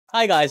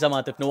Hi guys, I'm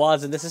Aatif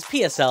Nawaz and this is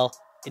PSL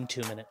in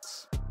 2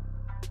 minutes.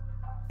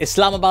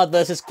 Islamabad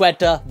vs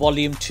Quetta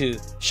Volume 2.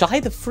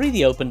 Shahid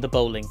Afridi opened the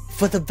bowling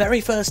for the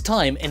very first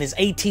time in his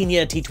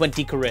 18-year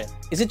T20 career.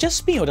 Is it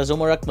just me or does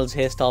Umar Akmal's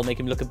hairstyle make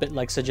him look a bit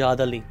like Sajjad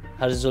Ali?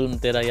 Har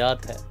zulm tera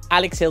yaad hai.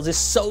 Alex Hales is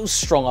so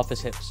strong off his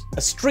hips.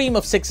 A stream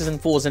of 6s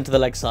and 4s into the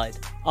leg side.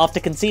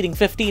 After conceding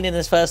 15 in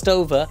his first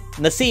over,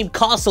 Naseem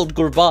castled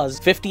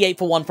Gurbaz 58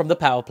 for 1 from the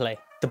power play.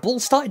 The ball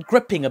started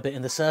gripping a bit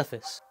in the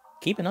surface.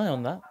 Keep an eye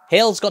on that.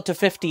 Hales got to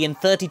 50 in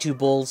 32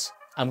 balls.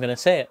 I'm gonna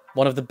say it,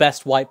 one of the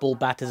best white ball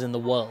batters in the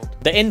world.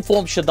 The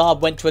informed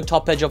Shadab went to a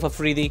top edge of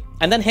Afridi,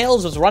 and then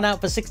Hales was run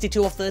out for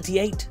 62 off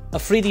 38.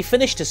 Afridi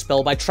finished his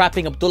spell by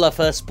trapping Abdullah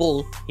first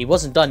ball. He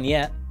wasn't done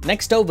yet.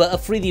 Next over,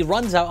 Afridi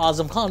runs out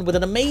Azam Khan with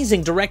an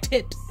amazing direct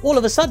hit. All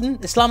of a sudden,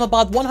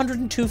 Islamabad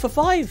 102 for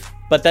 5.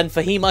 But then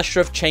Fahim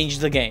Ashraf changed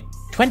the game.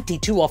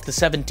 22 off the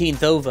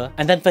 17th over,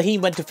 and then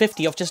Fahim went to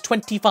 50 off just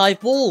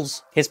 25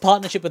 balls. His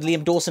partnership with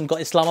Liam Dawson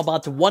got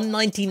Islamabad to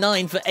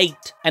 199 for 8.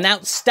 An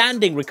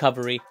outstanding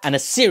recovery, and a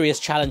serious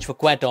challenge for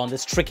Quetta on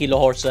this tricky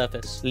Lahore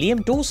surface.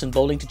 Liam Dawson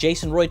bowling to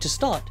Jason Roy to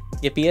start.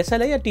 Ye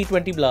PSL ya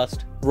T20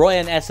 blast. Roy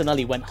and Ehsan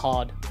Ali went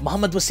hard.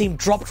 Mohammad Wasim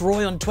dropped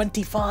Roy on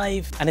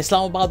 25, and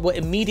Islamabad were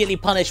immediately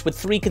punished with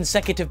 3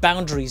 consecutive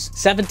boundaries.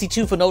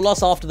 72 for no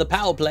loss after the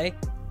power play.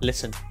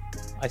 Listen,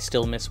 I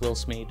still miss Will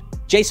Smead.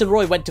 Jason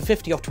Roy went to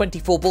 50 off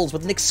 24 balls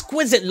with an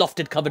exquisite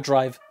lofted cover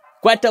drive.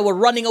 Quetta were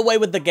running away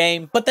with the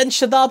game, but then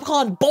Shadab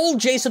Khan bowled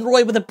Jason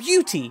Roy with a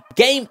beauty.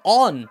 Game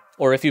on,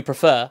 or if you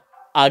prefer,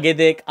 aage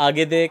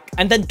dekh,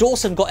 and then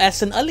Dawson got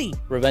Ehsan Ali.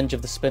 Revenge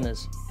of the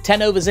spinners.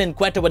 10 overs in,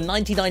 Quetta were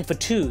 99 for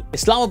 2.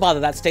 Islamabad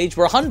at that stage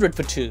were 100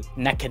 for 2.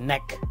 Neck and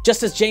neck.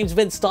 Just as James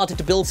Vince started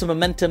to build some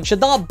momentum,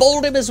 Shadab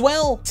bowled him as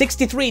well.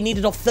 63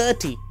 needed off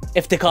 30.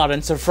 Iftikhar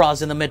and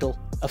Sarfraz in the middle.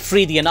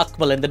 Afridi and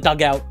Akmal in the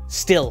dugout.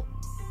 Still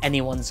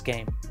anyone's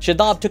game.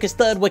 Shadab took his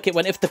 3rd wicket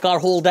when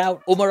Iftikhar hauled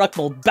out. Umar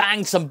Akmal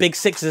banged some big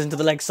 6s into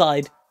the leg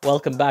side.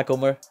 Welcome back,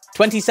 Umar.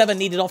 27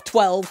 needed off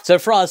 12.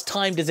 Sarfraz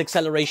timed his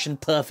acceleration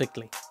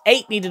perfectly.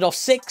 8 needed off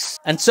 6,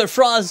 and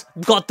Sarfraz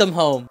got them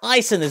home.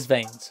 Ice in his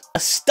veins. A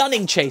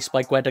stunning chase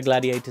by Quetta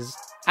Gladiators.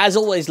 As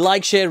always,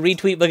 like, share,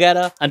 retweet,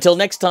 vagera. Until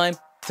next time,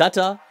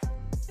 ta-ta.